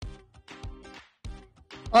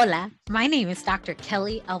Hola, my name is Dr.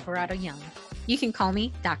 Kelly Alvarado Young. You can call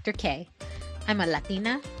me Dr. K. I'm a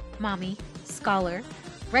Latina, mommy, scholar,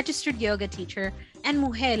 registered yoga teacher, and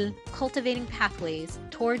mujer cultivating pathways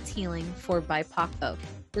towards healing for BIPOC folk.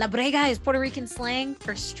 La brega is Puerto Rican slang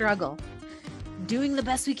for struggle. Doing the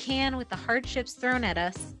best we can with the hardships thrown at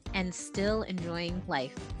us and still enjoying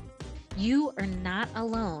life. You are not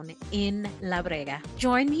alone in La Brega.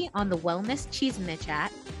 Join me on the Wellness Chisme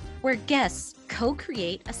Chat, where guests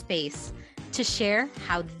co-create a space to share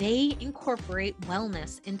how they incorporate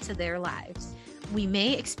wellness into their lives. We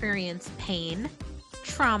may experience pain,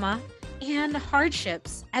 trauma, and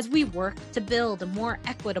hardships as we work to build a more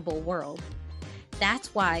equitable world.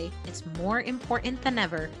 That's why it's more important than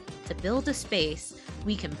ever to build a space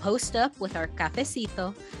we can post up with our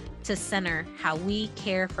cafecito to center how we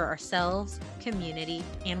care for ourselves, community,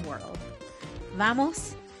 and world.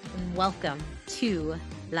 Vamos and welcome to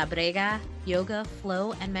La Brega Yoga,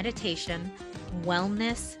 Flow, and Meditation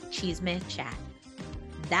Wellness Chisme Chat.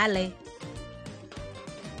 Dale!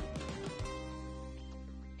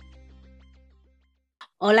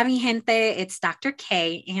 Hola, mi gente. It's Dr.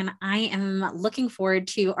 K, and I am looking forward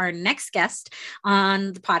to our next guest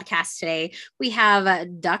on the podcast today. We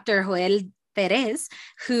have Dr. Joel Perez,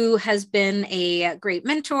 who has been a great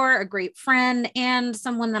mentor, a great friend, and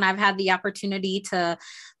someone that I've had the opportunity to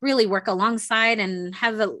really work alongside and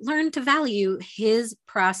have learned to value his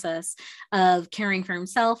process of caring for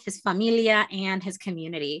himself, his familia, and his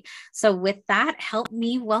community. So with that, help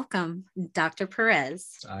me welcome Dr.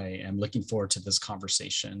 Perez. I am looking forward to this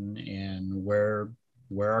conversation and where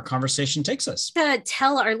our conversation takes us. To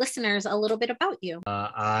tell our listeners a little bit about you.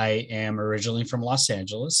 I am originally from Los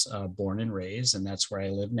Angeles, born and raised, and that's where I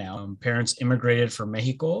live now. Parents immigrated from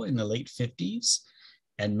Mexico in the late 50s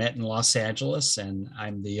and met in Los Angeles, and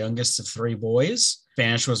I'm the youngest of three boys.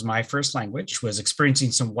 Spanish was my first language, was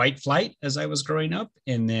experiencing some white flight as I was growing up,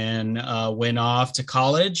 and then went off to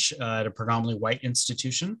college at a predominantly white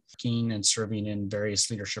institution, working and serving in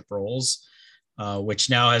various leadership roles. Which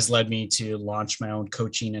now has led me to launch my own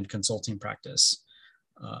coaching and consulting practice.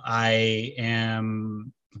 I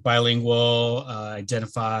am bilingual,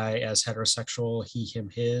 identify as heterosexual, he, him,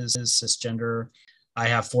 his, cisgender. I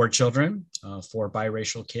have four children, four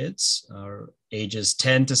biracial kids, ages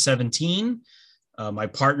 10 to 17. My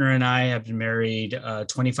partner and I have been married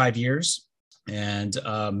 25 years and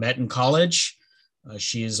met in college.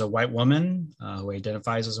 She is a white woman who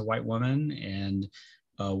identifies as a white woman, and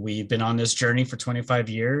we've been on this journey for 25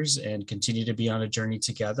 years and continue to be on a journey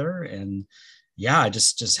together. And yeah,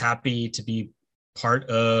 just happy to be part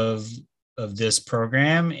of this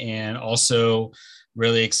program, and also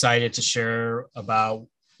really excited to share about,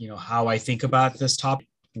 how I think about this topic,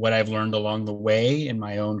 what I've learned along the way in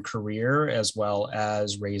my own career, as well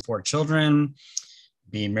as raising four children,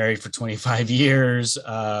 being married for 25 years,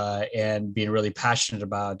 and being really passionate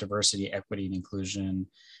about diversity, equity, and inclusion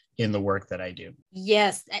in the work that I do.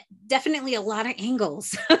 Yes, definitely a lot of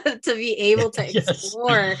angles to be able to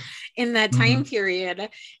explore in that time period.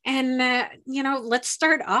 And, let's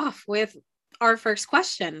start off with our first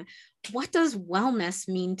question. What does wellness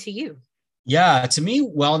mean to you? Yeah, to me,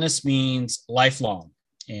 wellness means lifelong.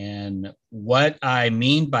 And what I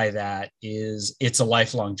mean by that is it's a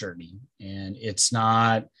lifelong journey, and it's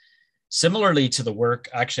not similarly to the work.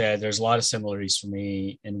 Actually, there's a lot of similarities for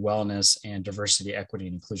me in wellness and diversity, equity,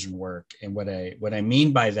 and inclusion work. And what I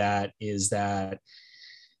mean by that is that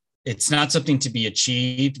it's not something to be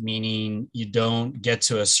achieved, meaning you don't get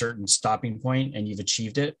to a certain stopping point and you've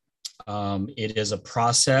achieved it. It is a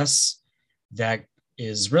process that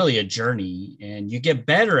is really a journey, and you get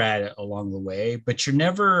better at it along the way, but you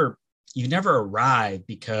never arrive,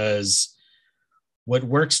 because what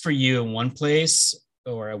works for you in one place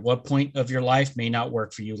or at what point of your life may not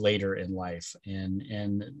work for you later in life.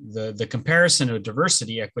 And the comparison of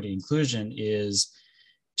diversity, equity, inclusion is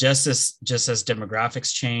just as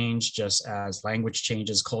demographics change, just as language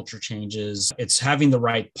changes, culture changes, it's having the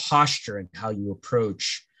right posture and how you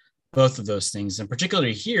approach both of those things. And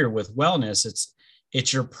particularly here with wellness,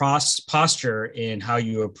 it's your posture in how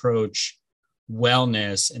you approach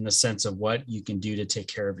wellness, in the sense of what you can do to take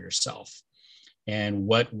care of yourself and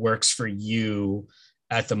what works for you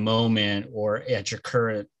at the moment or at your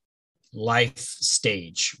current life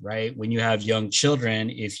stage, right? When you have young children,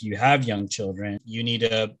 if you have young children, you need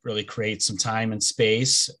to really create some time and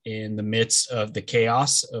space in the midst of the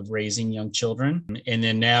chaos of raising young children. And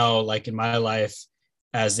then now, like in my life,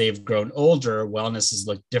 as they've grown older, wellness has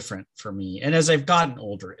looked different for me. And as I've gotten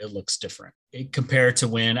older, it looks different. Compared to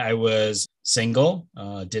when I was single,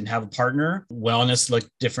 didn't have a partner, wellness looked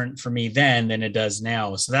different for me then than it does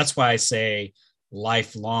now. So that's why I say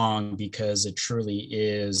lifelong because it truly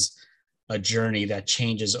is a journey that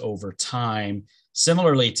changes over time.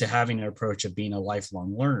 Similarly to having an approach of being a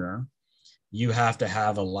lifelong learner, you have to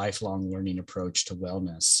have a lifelong learning approach to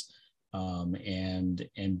wellness,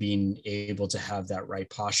 and being able to have that right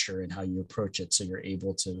posture in how you approach it, so you're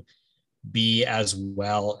able to be as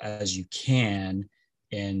well as you can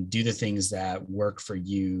and do the things that work for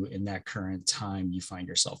you in that current time you find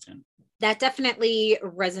yourself in. That definitely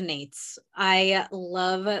resonates. I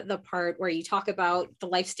love the part where you talk about the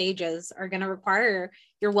life stages are going to require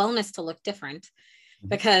your wellness to look different.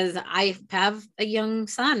 Because I have a young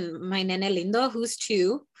son, my nene lindo, who's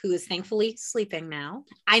 2, who is thankfully sleeping now.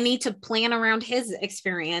 I need to plan around his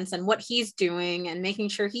experience and what he's doing and making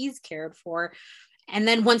sure he's cared for. And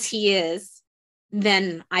then once he is,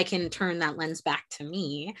 then I can turn that lens back to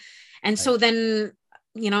me. And so then,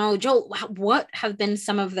 Joel, what have been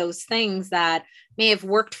some of those things that may have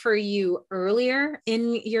worked for you earlier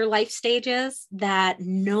in your life stages that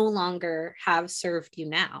no longer have served you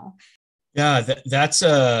now? Yeah, that's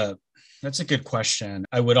a good question.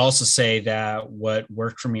 I would also say that what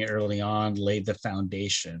worked for me early on laid the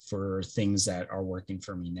foundation for things that are working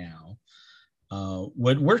for me now.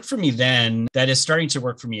 What worked for me then that is starting to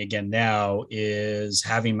work for me again now is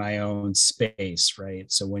having my own space, right?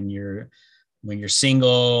 So when you're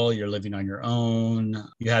single, you're living on your own,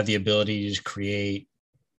 you have the ability to create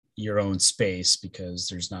your own space because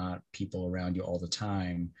there's not people around you all the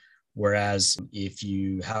time. Whereas if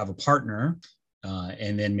you have a partner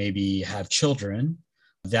and then maybe have children,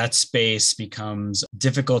 that space becomes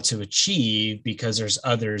difficult to achieve because there's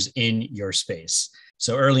others in your space.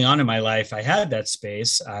 So early on in my life, I had that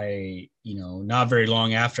space. Not very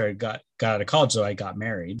long after I got out of college, so I got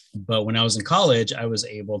married. But when I was in college, I was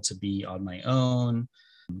able to be on my own,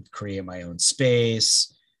 create my own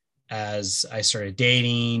space. As I started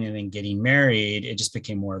dating and then getting married, it just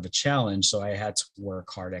became more of a challenge. So I had to work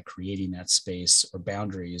hard at creating that space or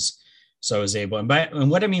boundaries. So I was able, and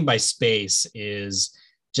what I mean by space is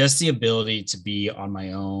just the ability to be on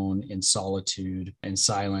my own in solitude and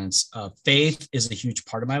silence. Faith is a huge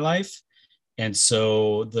part of my life. And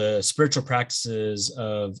so the spiritual practices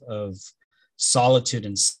of solitude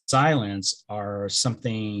and silence are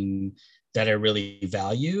something that I really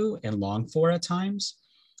value and long for at times.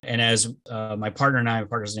 And as my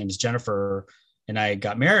partner's name is Jennifer, and I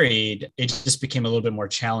got married, it just became a little bit more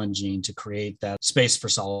challenging to create that space for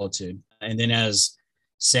solitude. And then as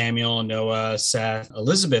Samuel, Noah, Seth,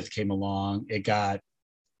 Elizabeth came along, it got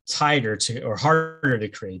harder to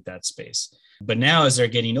create that space. But now as they're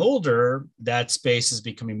getting older, that space is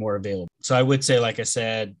becoming more available. So I would say, like I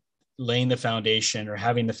said, laying the foundation or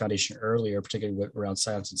having the foundation earlier, particularly around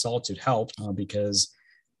silence and solitude, helped because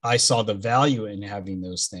I saw the value in having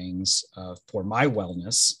those things for my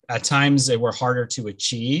wellness. At times, they were harder to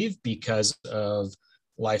achieve because of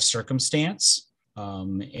life circumstance.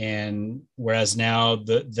 And whereas now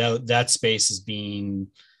that space is being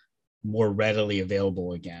more readily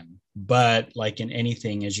available again. But like in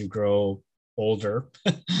anything, as you grow older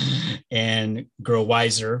and grow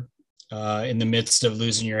wiser, in the midst of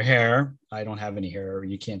losing your hair, I don't have any hair,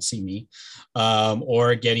 you can't see me,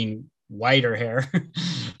 or getting whiter hair,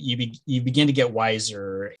 you begin to get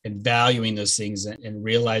wiser and valuing those things and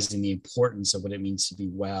realizing the importance of what it means to be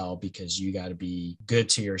well, because you got to be good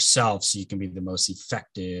to yourself so you can be the most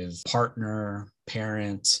effective partner,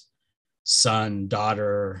 parent, son,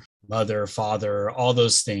 daughter, mother, father. All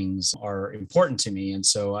those things are important to me. And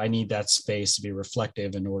so I need that space to be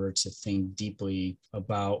reflective in order to think deeply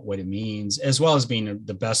about what it means, as well as being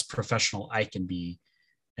the best professional I can be.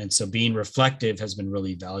 And so being reflective has been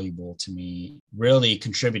really valuable to me, really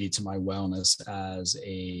contributed to my wellness as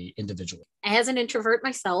an individual. As an introvert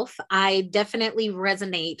myself, I definitely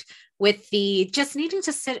resonate with the just needing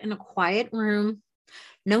to sit in a quiet room,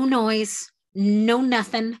 no noise, no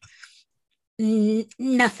nothing.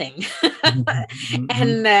 Nothing. Mm-hmm.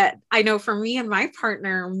 And I know for me and my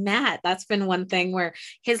partner, Matt, that's been one thing where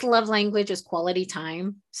his love language is quality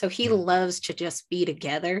time. So he loves to just be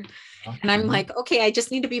together. And I'm like, okay, I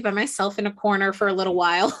just need to be by myself in a corner for a little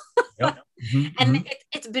while. Yep. Mm-hmm. And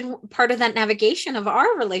it's been part of that navigation of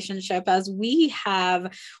our relationship as we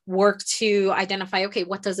have worked to identify, okay,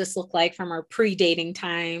 what does this look like from our pre-dating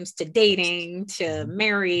times to dating to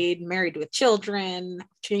married with children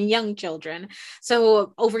to young children.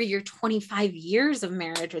 So over your 25 years of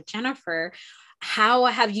marriage with Jennifer, how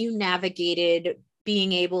have you navigated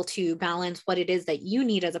being able to balance what it is that you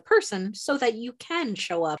need as a person so that you can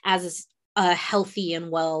show up as a healthy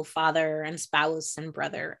and well father and spouse and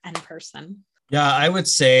brother and person? Yeah, I would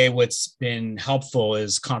say what's been helpful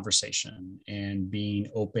is conversation and being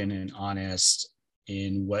open and honest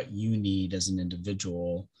in what you need as an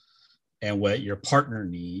individual and what your partner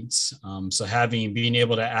needs. So being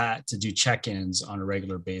able to do check-ins on a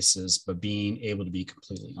regular basis, but being able to be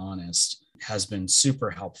completely honest has been super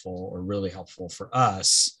helpful, or really helpful for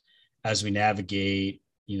us as we navigate,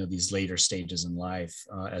 these later stages in life,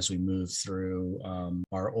 as we move through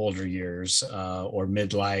our older years, or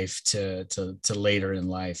midlife to later in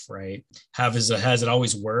life, right? Has it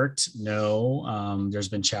always worked? No. There's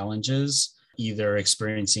been challenges, either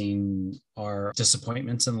experiencing our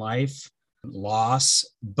disappointments in life, loss.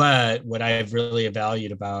 But what I've really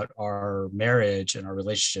valued about our marriage and our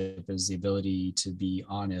relationship is the ability to be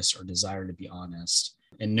honest, or desire to be honest,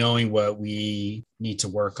 and knowing what we need to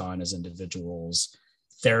work on as individuals.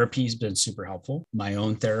 Therapy's been super helpful. My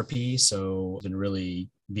own therapy. So been really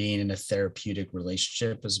being in a therapeutic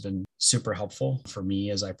relationship has been super helpful for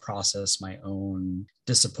me as I process my own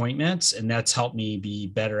disappointments. And that's helped me be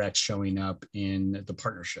better at showing up in the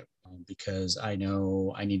partnership, because I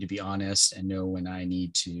know I need to be honest and know when I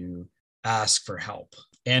need to ask for help,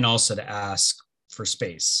 and also to ask for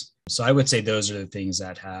space. So I would say those are the things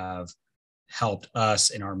that have helped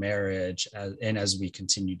us in our marriage, and as we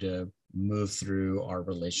continue to move through our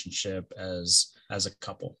relationship as a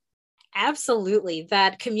couple. Absolutely.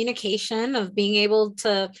 That communication of being able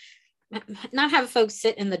to not have folks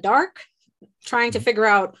sit in the dark trying to figure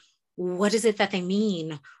out what is it that they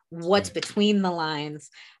mean, what's between the lines.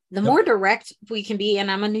 The more direct we can be,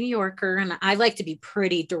 and I'm a New Yorker and I like to be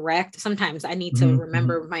pretty direct. Sometimes I need to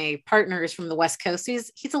remember my partner is from the West Coast.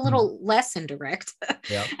 He's a little less indirect.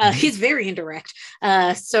 He's very indirect.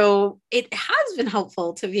 So it has been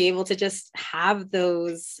helpful to be able to just have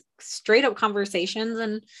those straight up conversations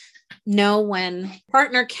and know when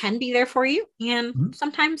partner can be there for you. And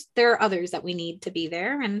sometimes there are others that we need to be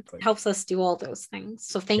there, and it helps us do all those things.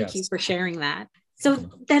 So thank you for sharing that. So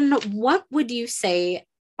then what would you say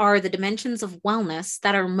are the dimensions of wellness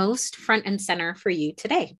that are most front and center for you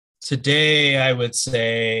today? Today, I would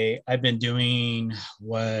say I've been doing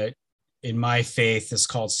what in my faith is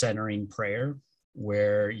called centering prayer,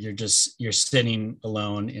 where you're sitting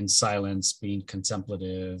alone in silence, being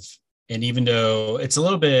contemplative. And even though it's a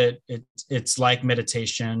little bit, it's like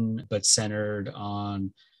meditation, but centered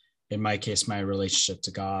on, in my case, my relationship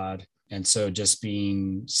to God. And so just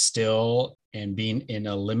being still and being in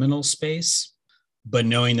a liminal space, but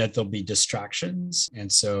knowing that there'll be distractions.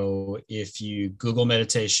 And so if you Google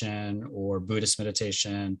meditation or Buddhist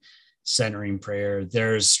meditation, centering prayer,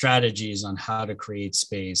 there's strategies on how to create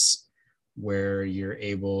space where you're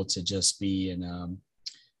able to just be in a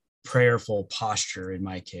prayerful posture, in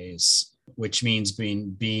my case, which means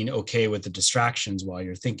being okay with the distractions while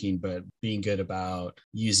you're thinking, but being good about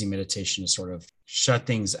using meditation to sort of shut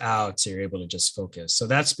things out so you're able to just focus. So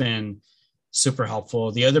that's been super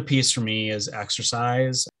helpful. The other piece for me is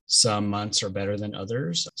exercise. Some months are better than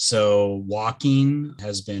others. So walking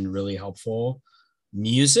has been really helpful.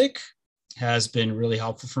 Music has been really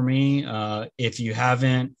helpful for me. If you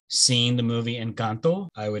haven't seen the movie Encanto,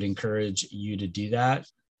 I would encourage you to do that.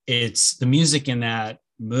 It's the music in that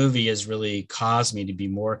movie has really caused me to be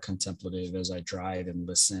more contemplative as I drive and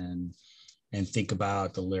listen and think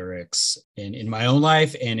about the lyrics in my own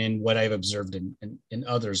life and in what I've observed in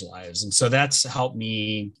others' lives. And so that's helped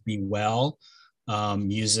me be well.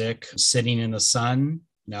 Music, sitting in the sun.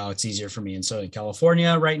 Now it's easier for me in Southern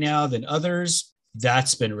California right now than others.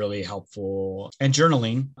 That's been really helpful. And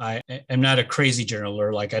journaling. I am not a crazy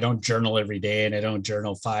journaler. Like I don't journal every day, and I don't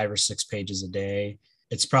journal 5 or 6 pages a day.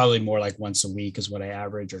 It's probably more like once a week is what I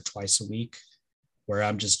average, or twice a week, where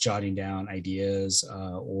I'm just jotting down ideas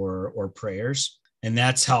or prayers. And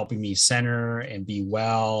that's helping me center and be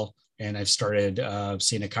well. And I've started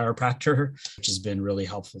seeing a chiropractor, which has been really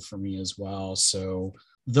helpful for me as well. So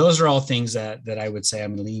those are all things that I would say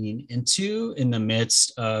I'm leaning into in the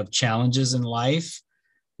midst of challenges in life,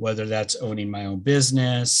 whether that's owning my own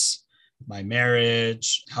business, my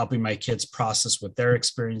marriage, helping my kids process what they're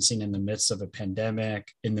experiencing in the midst of a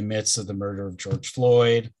pandemic, in the midst of the murder of George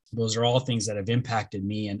Floyd. Those are all things that have impacted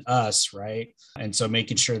me and us, right? And so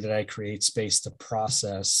making sure that I create space to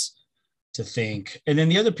process, to think. And then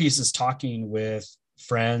the other piece is talking with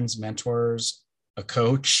friends, mentors, a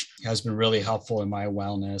coach has been really helpful in my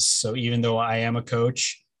wellness. So even though I am a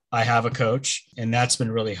coach, I have a coach, and that's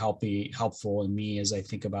been really helpful in me as I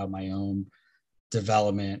think about my own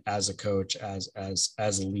development as a coach, as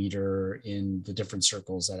a leader in the different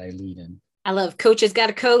circles that I lead in. I love coaches got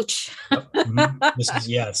a coach. This is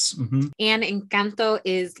yes. And Encanto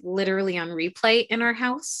is literally on replay in our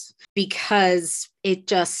house because it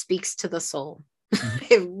just speaks to the soul.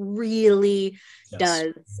 It really Yes.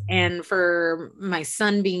 does. And for my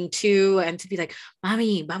son being 2 and to be like,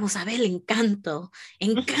 Mami, vamos a ver el encanto,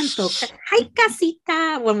 encanto, hi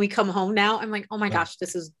casita. When we come home now, I'm like, oh my gosh,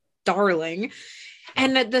 this is darling.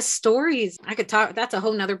 And the stories I could talk, that's a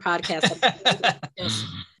whole nother podcast.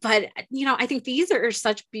 But, I think these are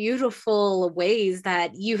such beautiful ways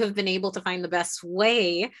that you have been able to find the best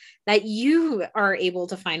way that you are able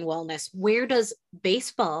to find wellness. Where does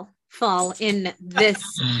baseball fall in this?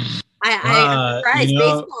 I'm surprised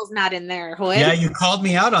baseball's not in there. Joel. Yeah, you called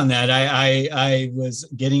me out on that. I was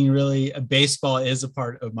getting really, baseball is a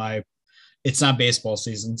part of it's not baseball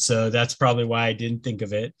season. So that's probably why I didn't think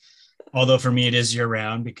of it. Although for me, it is year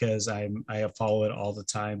round because I follow it all the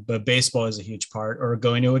time. But baseball is a huge part, or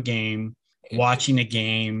going to a game, watching a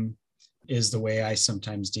game is the way I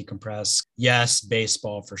sometimes decompress. Yes,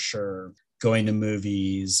 baseball for sure. Going to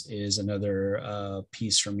movies is another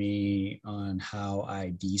piece for me on how I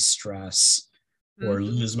de-stress or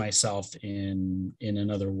lose myself in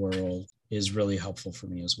another world is really helpful for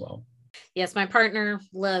me as well. Yes, my partner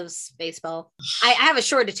loves baseball. I have a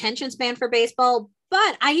short attention span for baseball,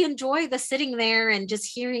 but I enjoy the sitting there and just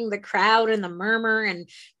hearing the crowd and the murmur and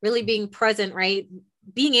really being present, right?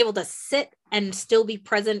 Being able to sit and still be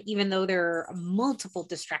present, even though there are multiple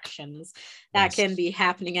distractions that can be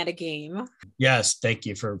happening at a game. Yes, thank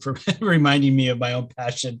you for reminding me of my own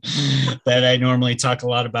passion that I normally talk a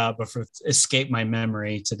lot about, but escape my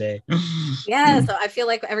memory today. Yeah, so I feel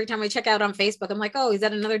like every time I check out on Facebook, I'm like, oh, is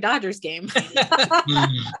that another Dodgers game?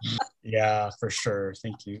 Yeah, for sure.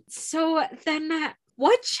 Thank you. So then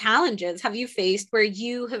what challenges have you faced where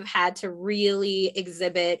you have had to really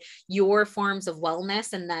exhibit your forms of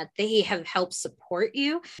wellness and that they have helped support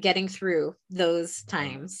you getting through those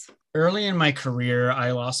times? Early in my career,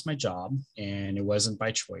 I lost my job and it wasn't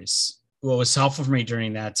by choice. What was helpful for me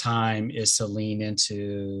during that time is to lean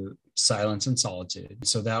into silence and solitude.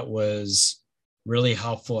 So that was really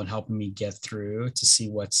helpful in helping me get through to see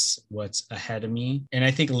what's ahead of me. And I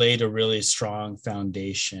think laid a really strong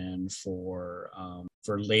foundation for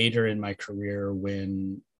later in my career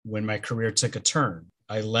when my career took a turn.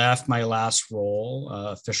 I left my last role,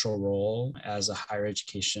 official role as a higher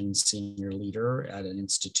education senior leader at an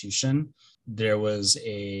institution. There was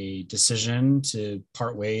a decision to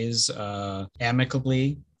part ways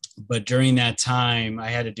amicably. But during that time, I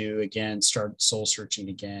had to start soul searching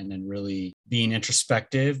again and really being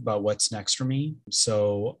introspective about what's next for me.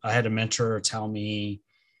 So I had a mentor tell me,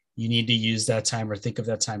 you need to use that time or think of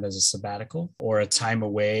that time as a sabbatical or a time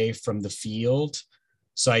away from the field.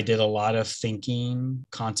 So I did a lot of thinking,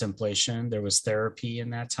 contemplation. There was therapy in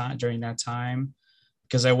that time, during that time,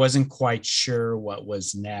 because I wasn't quite sure what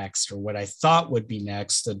was next or what I thought would be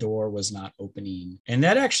next. The door was not opening. And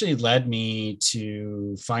that actually led me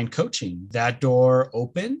to find coaching. That door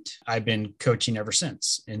opened. I've been coaching ever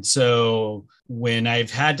since. And so when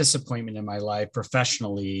I've had disappointment in my life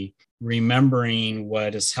professionally, remembering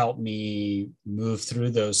what has helped me move through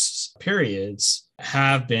those periods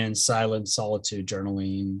have been silent solitude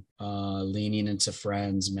journaling, leaning into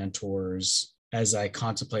friends, mentors, as I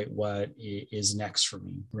contemplate what is next for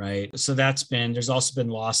me, right? So there's also been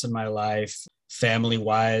loss in my life,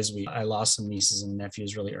 family-wise. I lost some nieces and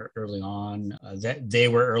nephews really early on. That they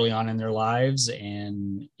were early on in their lives,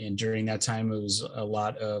 and during that time, it was a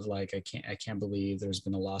lot of like, I can't believe there's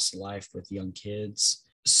been a loss of life with young kids.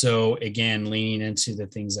 So again, leaning into the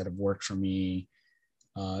things that have worked for me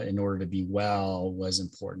in order to be well was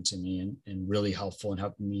important to me and really helpful in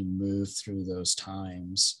helping me move through those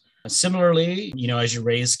times. Similarly, as you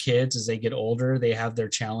raise kids, as they get older, they have their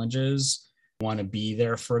challenges. You want to be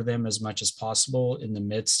there for them as much as possible in the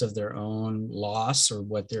midst of their own loss or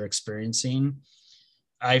what they're experiencing.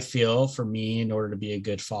 I feel for me, in order to be a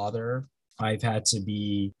good father, I've had to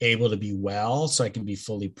be able to be well so I can be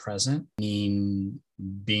fully present,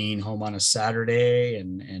 being home on a Saturday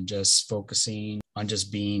and just focusing on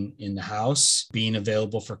just being in the house, being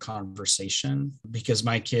available for conversation, because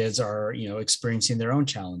my kids are, experiencing their own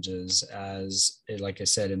challenges as, like I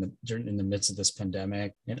said, in the midst of this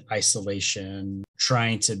pandemic and isolation,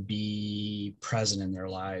 trying to be present in their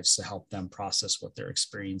lives to help them process what they're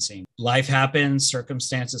experiencing. Life happens,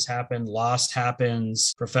 circumstances happen, loss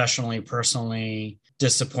happens, professionally, personally,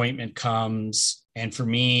 disappointment comes. And for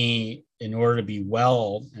me, in order to be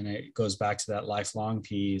well, and it goes back to that lifelong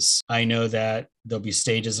piece, I know that there'll be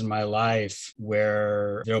stages in my life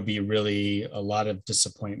where there'll be really a lot of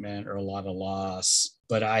disappointment or a lot of loss.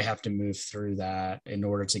 but I have to move through that in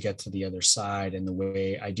order to get to the other side. And the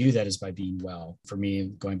way I do that is by being well. For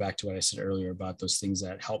me, going back to what I said earlier about those things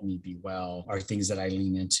that help me be well are things that I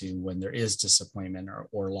lean into when there is disappointment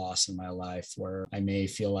or loss in my life, where I may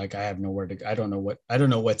feel like I have nowhere to, I don't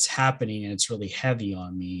know what's happening and it's really heavy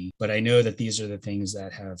on me, but I know that these are the things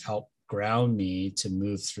that have helped ground me to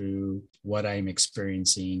move through what I'm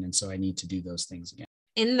experiencing. And so I need to do those things again.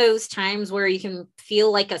 In those times where you can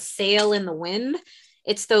feel like a sail in the wind,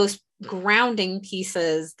 it's those grounding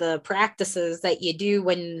pieces, the practices that you do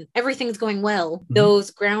when everything's going well. Mm-hmm. Those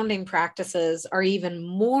grounding practices are even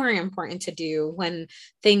more important to do when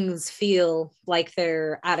things feel like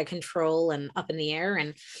they're out of control and up in the air.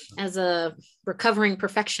 And as a recovering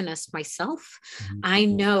perfectionist myself, mm-hmm. I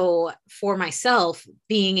know for myself,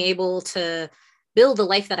 being able to build a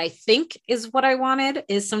life that I think is what I wanted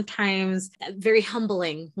is sometimes very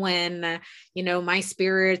humbling when, my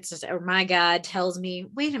spirits or my God tells me,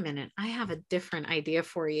 wait a minute, I have a different idea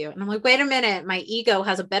for you. And I'm like, wait a minute, my ego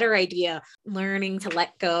has a better idea. Learning to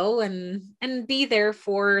let go and be there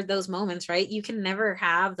for those moments, right? You can never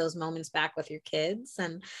have those moments back with your kids,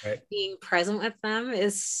 and right. Being present with them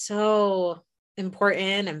is so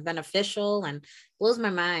important and beneficial, and blows my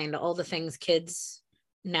mind all the things kids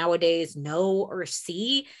nowadays know or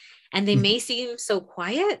see, and they may seem so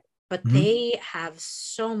quiet, but mm-hmm. they have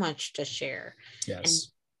so much to share.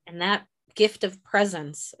 Yes. And that gift of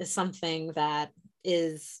presence is something that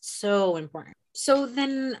is so important. So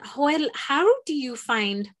then, Joel, how do you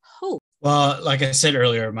find hope? Well, like I said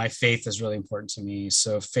earlier, my faith is really important to me.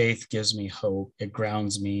 So faith gives me hope. It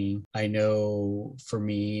grounds me. I know for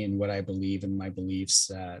me and what I believe in my beliefs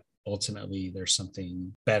that ultimately there's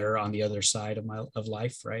something better on the other side of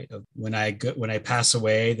life, right? When I pass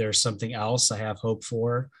away, there's something else I have hope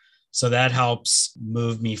for. So that helps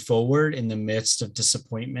move me forward in the midst of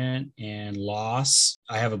disappointment and loss.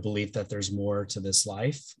 I have a belief that there's more to this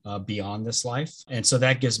life, beyond this life. And so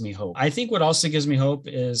that gives me hope. I think what also gives me hope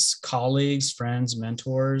is colleagues, friends,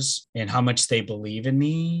 mentors, and how much they believe in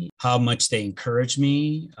me, how much they encourage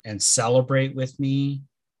me and celebrate with me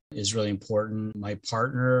is really important. My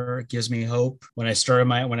partner gives me hope. When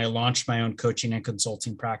I launched my own coaching and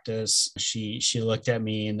consulting practice, she looked at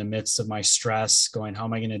me in the midst of my stress going, how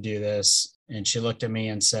am I going to do this? And she looked at me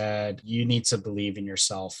and said, you need to believe in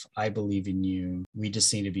yourself. I believe in you. We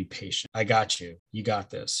just need to be patient. I got you. You got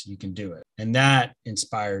this. You can do it. And that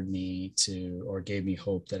inspired me gave me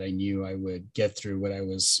hope that I knew I would get through what I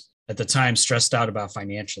was at the time stressed out about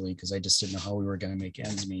financially, because I just didn't know how we were going to make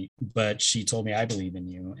ends meet. But she told me, I believe in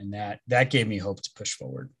you. And that gave me hope to push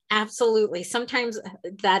forward. Absolutely. Sometimes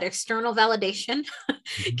that external validation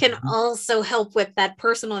can also help with that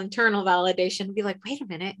personal internal validation. Be like, wait a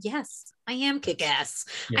minute. Yes, I am kick-ass.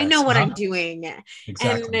 Yes. I know what I'm doing.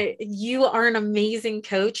 Exactly. And you are an amazing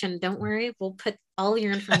coach. And don't worry, we'll put all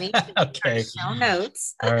your information okay. in our show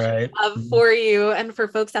notes all right. For you and for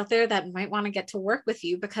folks out there that might want to get to work with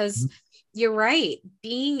you, because you're right.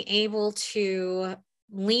 Being able to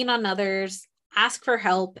lean on others, ask for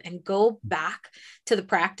help, and go back to the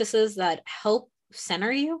practices that help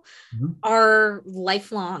center you are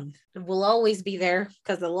lifelong. Will always be there,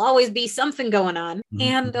 because there'll always be something going on,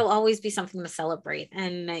 and there'll always be something to celebrate.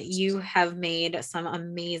 And you have made some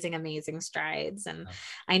amazing, amazing strides. And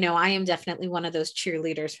I know I am definitely one of those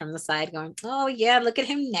cheerleaders from the side going, oh yeah, look at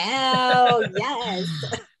him now. Yes.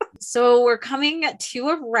 So we're coming to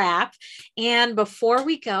a wrap. And before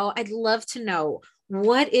we go, I'd love to know,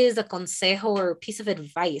 what is a consejo or a piece of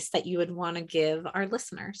advice that you would want to give our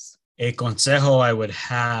listeners? A consejo I would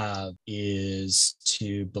have is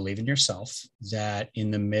to believe in yourself, that in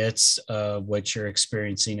the midst of what you're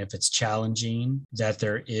experiencing, if it's challenging, that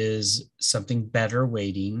there is something better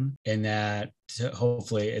waiting, and that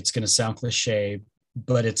hopefully, it's going to sound cliche,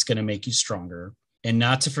 but it's going to make you stronger. And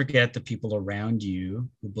not to forget the people around you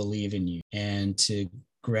who believe in you, and to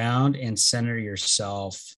ground and center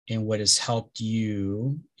yourself in what has helped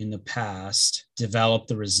you in the past develop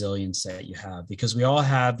the resilience that you have, because we all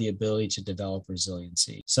have the ability to develop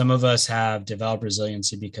resiliency. Some of us have developed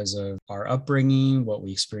resiliency because of our upbringing, what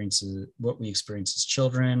we experience as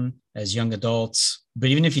children, as young adults. But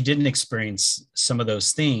even if you didn't experience some of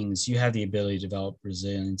those things, you have the ability to develop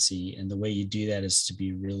resiliency. And the way you do that is to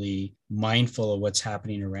be really mindful of what's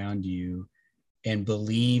happening around you and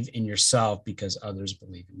believe in yourself because others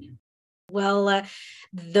believe in you. Well,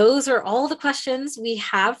 those are all the questions we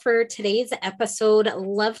have for today's episode.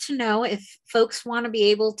 Love to know if folks want to be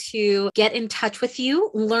able to get in touch with you,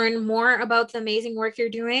 learn more about the amazing work you're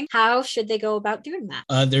doing. How should they go about doing that?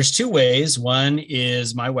 There's two ways. One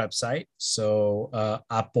is my website, so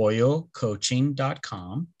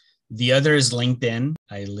apoyocoaching.com. The other is LinkedIn.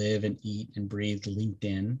 I live and eat and breathe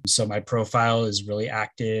LinkedIn. So my profile is really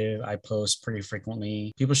active. I post pretty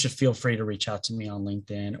frequently. People should feel free to reach out to me on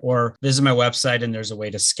LinkedIn or visit my website, and there's a way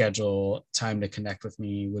to schedule time to connect with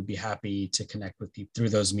me. Would be happy to connect with people through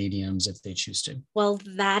those mediums if they choose to. Well,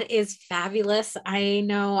 that is fabulous. I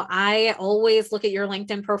know I always look at your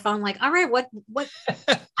LinkedIn profile. I'm like, all right, what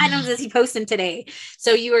items is he posting today?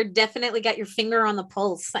 So you are definitely got your finger on the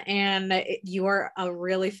pulse, and you are a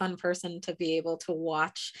really fun person to be able to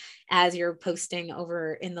watch as you're posting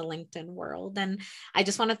over in the LinkedIn world. And I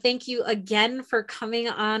just want to thank you again for coming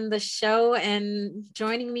on the show and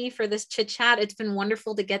joining me for this chit chat. It's been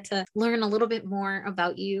wonderful to get to learn a little bit more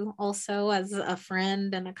about you also as a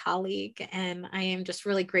friend and a colleague. And I am just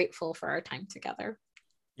really grateful for our time together.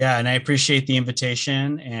 Yeah, and I appreciate the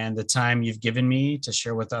invitation and the time you've given me to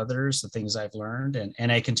share with others the things I've learned.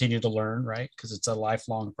 And I continue to learn, right? Because it's a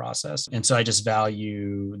lifelong process. And so I just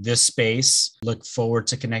value this space, look forward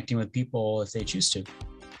to connecting with people if they choose to.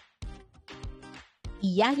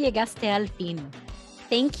 Ya llegaste al fin.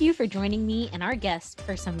 Thank you for joining me and our guest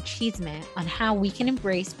for some chisme on how we can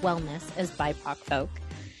embrace wellness as BIPOC folk.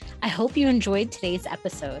 I hope you enjoyed today's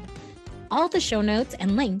episode. All the show notes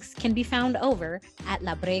and links can be found over at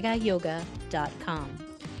labregayoga.com.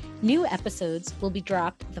 New episodes will be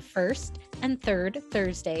dropped the first and third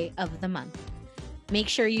Thursday of the month. Make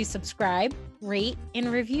sure you subscribe, rate, and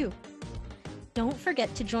review. Don't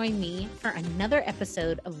forget to join me for another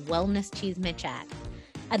episode of Wellness Chisme Chat.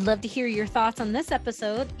 I'd love to hear your thoughts on this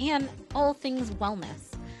episode and all things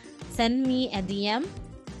wellness. Send me a DM,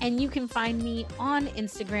 and you can find me on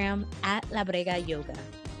Instagram at labregayoga.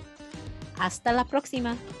 Hasta la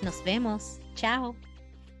próxima. Nos vemos. Chao.